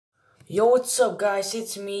Yo, what's up guys,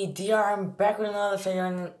 it's me, DR. I'm back with another video.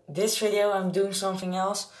 In this video I'm doing something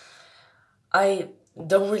else. I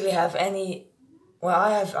don't really have any, well,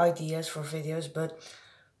 I have ideas for videos, but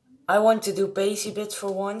I want to do PACYBITS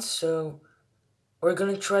for once, so we're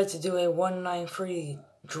gonna try to do a 193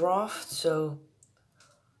 draft, so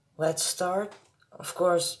let's start. Of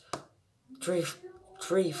course,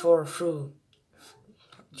 3-4 through,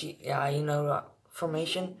 yeah, you know,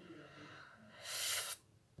 formation.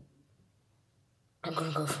 I'm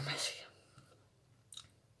gonna go for Messi.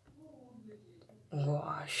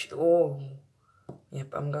 Gosh, oh,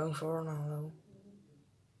 yep, I'm going for Ronaldo.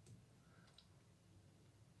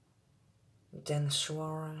 Then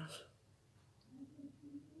Suarez.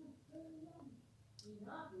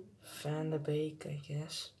 Van de Beek, I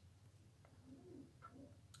guess.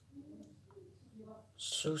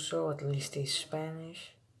 Suso, at least he's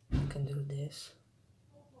Spanish. I can do this.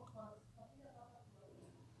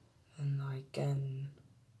 And I can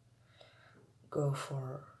go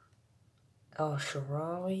for El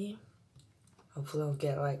Shaarawy. Hopefully I'll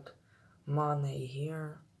get like Mane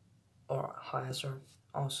here. Or Hazard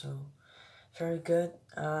also. Very good.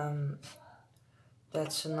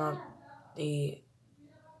 That's not the...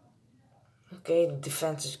 Okay, the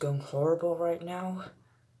defense is going horrible right now.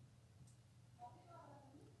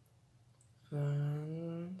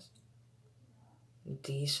 And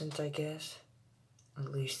decent, I guess.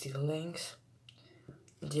 At least the length.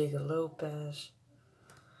 Diego Lopez.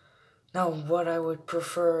 Now, what I would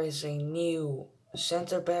prefer is a new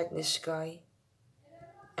center back, this guy,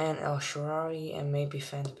 and El Shaarawy, and maybe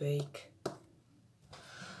Van de Beek.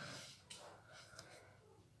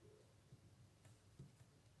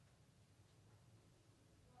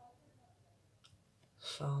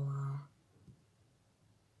 Salah.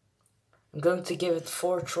 I'm going to give it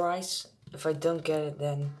 4 tries. If I don't get it,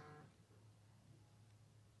 then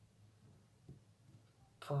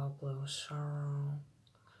Pablo Sarro.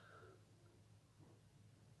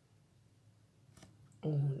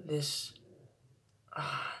 Ooh, this...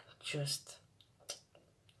 just...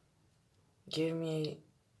 Give me...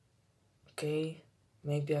 Okay,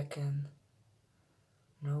 maybe I can...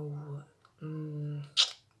 No... No,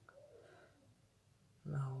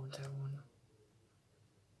 that one...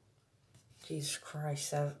 Jesus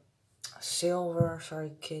Christ, that... Silver,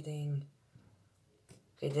 sorry, kidding.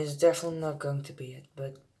 Okay, this is definitely not going to be it,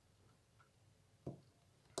 but...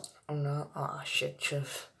 Oh no, shit,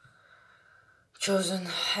 should've chosen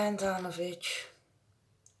Handanovic.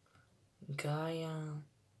 Gaia.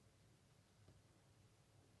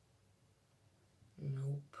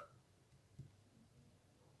 Nope.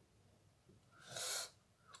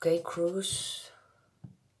 Okay, Cruz.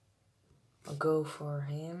 I'll go for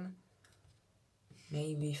him.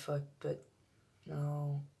 Maybe fuck, but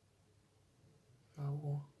no.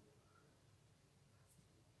 No.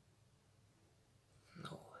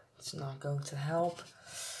 No, it's not going to help.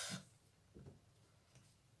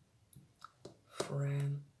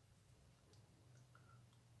 Friend.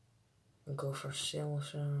 I'll go for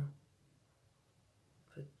Silva.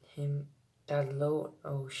 Put him that low.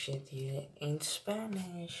 Oh shit, he ain't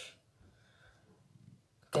Spanish.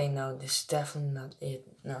 Okay, no, this is definitely not it.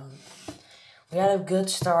 No. We had a good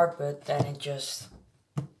start, but then it just...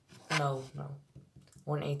 No.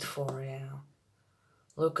 184, yeah.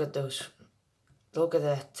 Look at those. Look at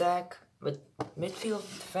the attack. But midfield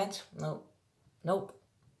defense? No. Nope.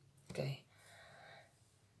 Okay.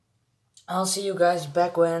 I'll see you guys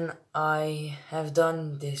back when I have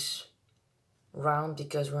done this round,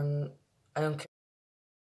 because I don't care.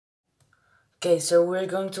 Okay, so we're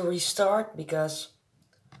going to restart because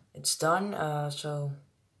it's done. So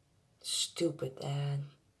stupid ad.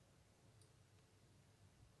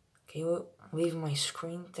 Can you leave my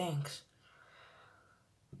screen? Thanks.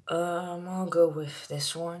 I'll go with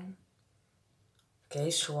this one. Okay,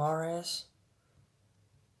 Suarez.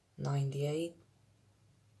 98.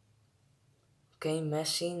 Okay,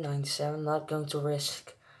 Messi, 97. Not going to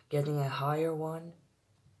risk getting a higher one.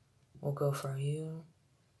 We'll go for you.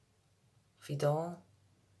 Vidal.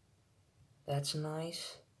 That's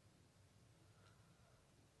nice.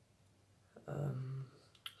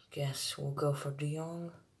 Guess we'll go for De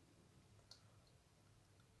Jong.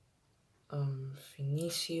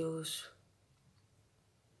 Vinicius.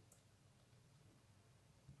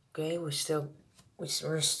 Okay,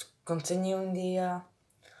 we're continuing the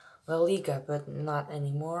La Liga, but not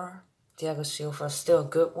anymore. Thiago Silva is still a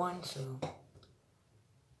good one, so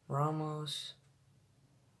Ramos.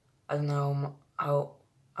 I don't know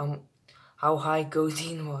how high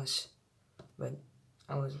Godin was, but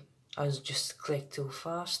I was just clicked too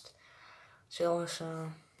fast.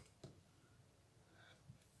 Silva.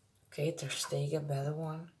 Okay, Ter Stegen, better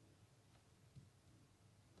one.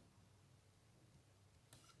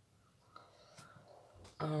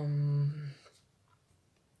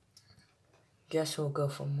 Guess we'll go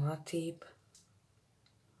for Matip.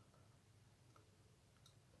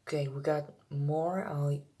 Okay, we got more.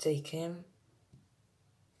 I'll take him.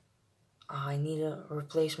 I need a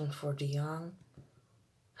replacement for De Jong.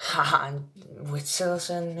 Haha, with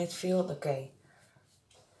Silson midfield. Okay.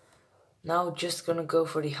 Now just gonna go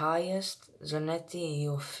for the highest. Zanetti,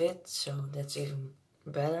 he'll fit, so that's even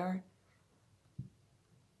better.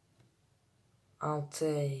 I'll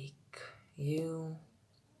take you.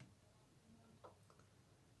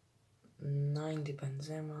 90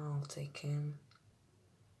 Benzema, I'll take him.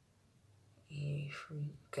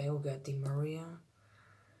 Okay, we got Di Maria.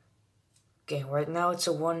 Okay, right now it's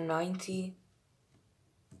a 190.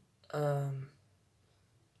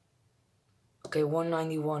 Okay,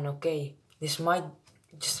 191. Okay, this might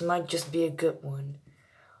just be a good one.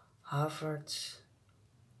 Havertz.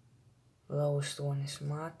 Lowest one is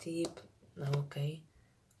Matip. Okay,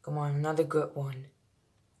 come on, another good one.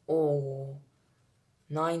 Oh,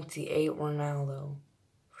 98 Ronaldo.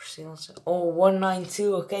 For sales. Oh,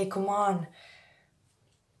 192. Okay, come on.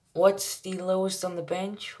 What's the lowest on the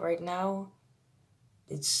bench right now?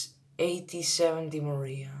 It's 87 Di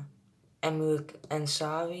Maria. Emil and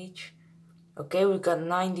Savic. Okay, we got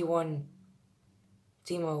 91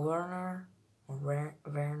 Timo Werner. Or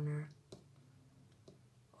Werner.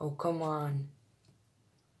 Oh, come on.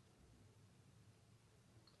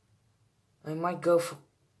 I might go for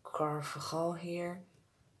Carvajal here.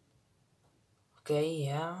 Okay,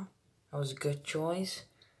 yeah. That was a good choice.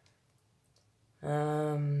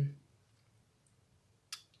 Man,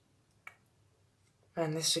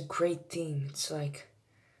 this is a great team. It's like...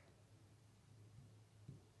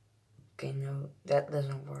 Okay, no, that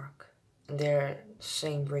doesn't work. They're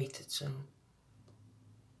same rated, so...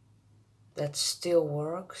 That still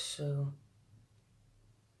works, so...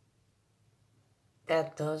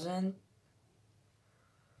 That doesn't.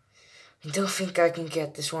 I don't think I can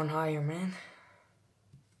get this one higher, man.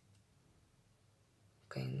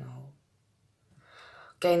 Okay, no.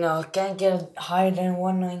 Okay, no, I can't get it higher than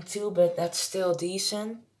 192, but that's still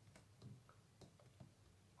decent.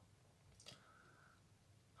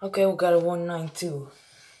 Okay, we got a 192.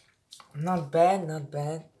 Not bad, not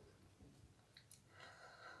bad.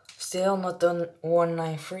 Still not done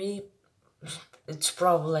 193. It's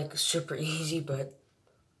probably like super easy, but...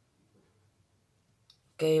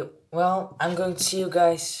 Okay, well, I'm going to see you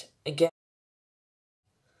guys again.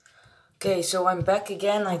 Okay, so I'm back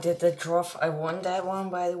again. I did the draw. I won that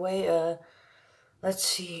one, by the way. Let's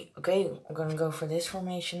see. Okay, I'm gonna go for this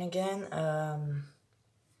formation again.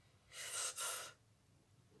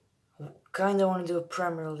 Kinda want to do a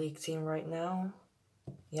Premier League team right now.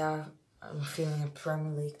 Yeah, I'm feeling a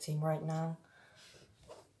Premier League team right now.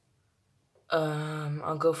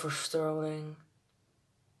 I'll go for Sterling.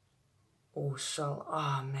 Oh,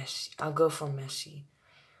 Messi. I'll go for Messi.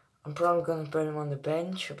 I'm probably gonna put him on the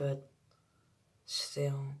bench, but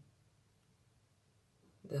still.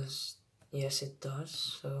 Yes, it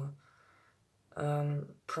does. So,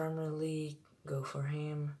 Premier League, go for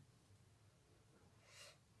him.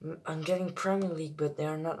 I'm getting Premier League, but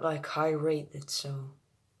they're not like high rated, so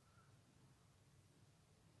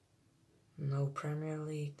no Premier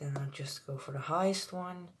League. Then I'll just go for the highest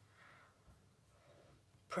one.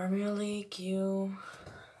 Premier League, you.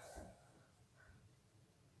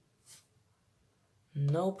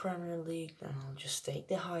 No Premier League, then I'll just take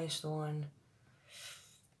the highest one.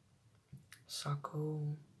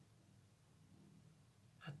 Sacco.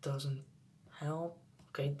 That doesn't help.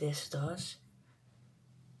 Okay, this does.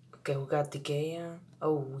 Okay, we got De Gea.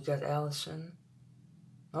 Oh, we got Allison.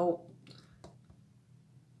 Oh.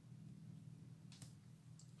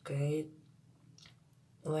 Okay.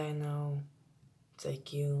 Leno.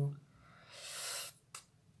 Take you.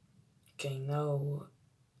 Okay, no.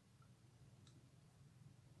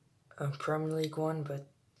 Premier League one, but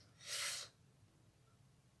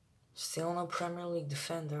still no Premier League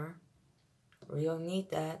defender. We don't need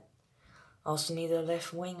that. Also need a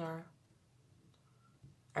left winger.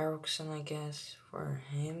 Ericsson, I guess, for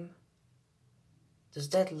him. Does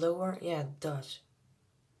that lower? Yeah, it does.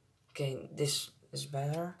 Okay, this is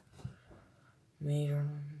better. Maybe.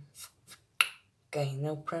 Okay,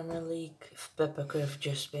 no Premier League. If Pepe could have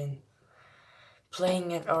just been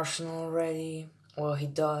playing at Arsenal already. Well, he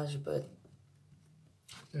does, but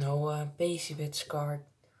no PACYBITS card.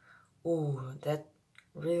 Ooh, that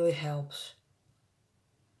really helps.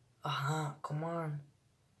 Aha, come on.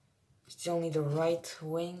 Still need a right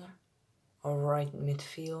wing or right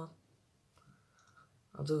midfield.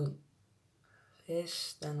 I'll do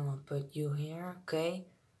this, then I'll put you here, okay.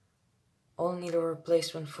 Only need a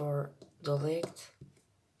replacement for the licht.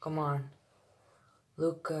 Come on.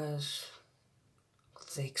 Lucas. I'll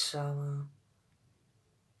take Salah.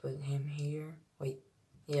 Put him here. Wait.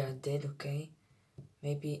 Yeah, I did, okay.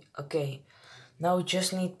 Maybe, okay. Now we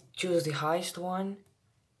just need to choose the highest one.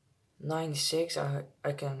 96.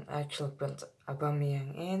 I can actually put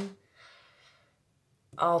Aubameyang in.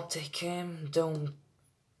 I'll take him. Don't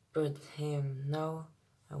put him. No.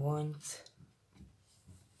 I want.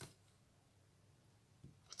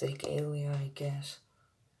 Take Elia, I guess.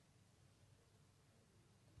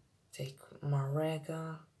 Take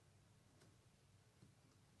Marega.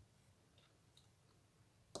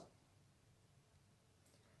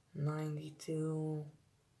 $92,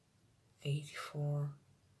 $84,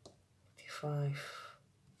 $85,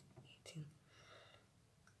 $18.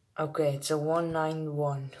 Okay, it's a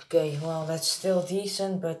 191. Okay, well that's still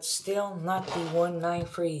decent, but still not the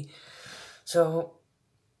 193. So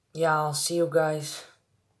yeah, I'll see you guys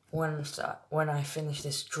when I finish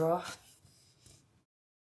this draft.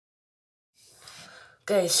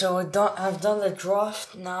 Okay, so I've done the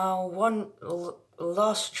draft now. One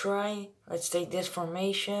last try. Let's take this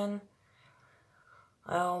formation.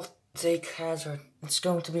 I'll take Hazard. It's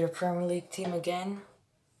going to be a Premier League team again.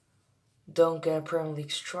 Don't get a Premier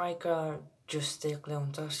League striker. Just take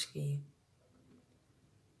Lewandowski.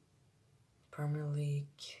 Premier League.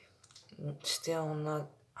 Still not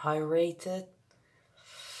high rated.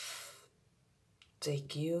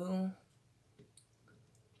 Take you.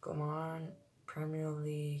 Come on. Premier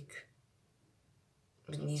League.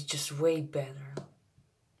 But he's just way better.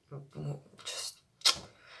 Just.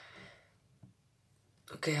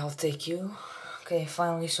 Okay, I'll take you. Okay,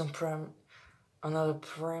 finally another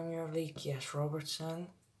Premier League. Yes, Robertson.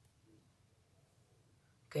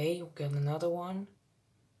 Okay, we'll get another one.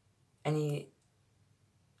 Oh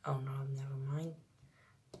no, never mind.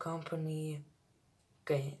 Company.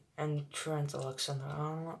 Okay, and Trent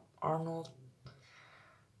Alexander-Arnold.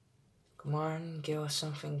 Come on, give us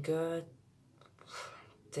something good.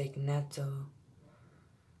 Take Neto.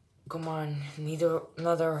 Come on, need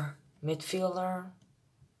another midfielder.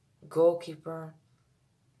 Goalkeeper.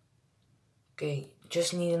 Okay,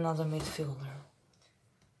 just need another midfielder.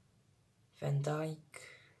 Van Dijk.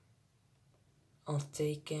 I'll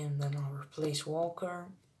take him, then I'll replace Walker.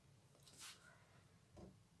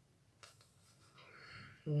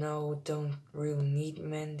 No, don't really need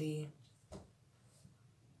Mendy.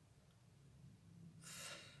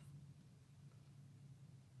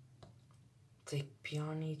 Take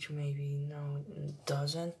Pjanic, maybe. No, it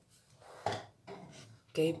doesn't.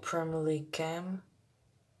 Okay, Premier League Cam.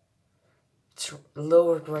 It's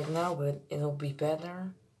lowered right now, but it'll be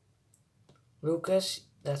better. Lucas,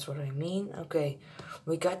 that's what I mean. Okay,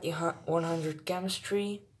 we got the 100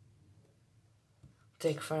 chemistry.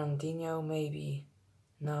 Take Fernandinho, maybe.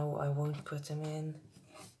 No, I won't put him in.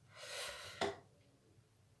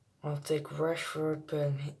 I'll take Rashford,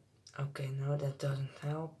 but okay, no, that doesn't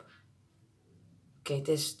help. Okay,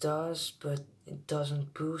 this does, but it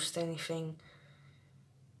doesn't boost anything.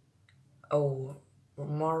 Oh,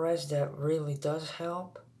 Mahrez, that really does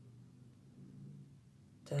help.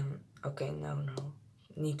 Then, okay, no.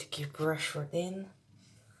 Need to keep Rashford in.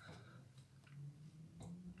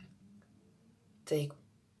 Take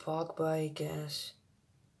Pogba, I guess.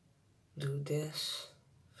 Do this.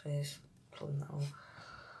 No.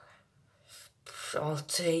 I'll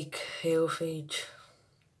take Jovic.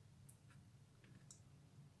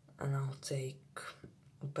 And I'll take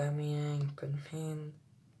Aubameyang, put him in.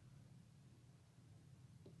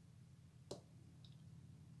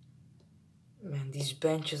 Man, these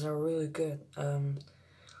benches are really good.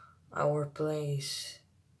 I'll replace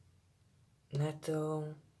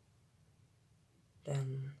Neto.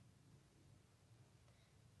 Then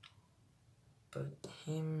put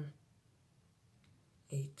him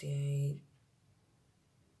 88.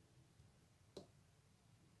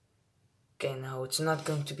 Okay, no, it's not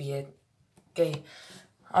going to be it. Okay,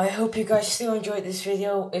 I hope you guys still enjoyed this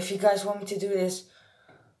video. If you guys want me to do this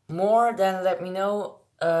more, then let me know.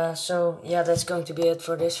 So yeah, that's going to be it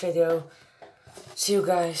for this video. See you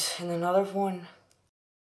guys in another one.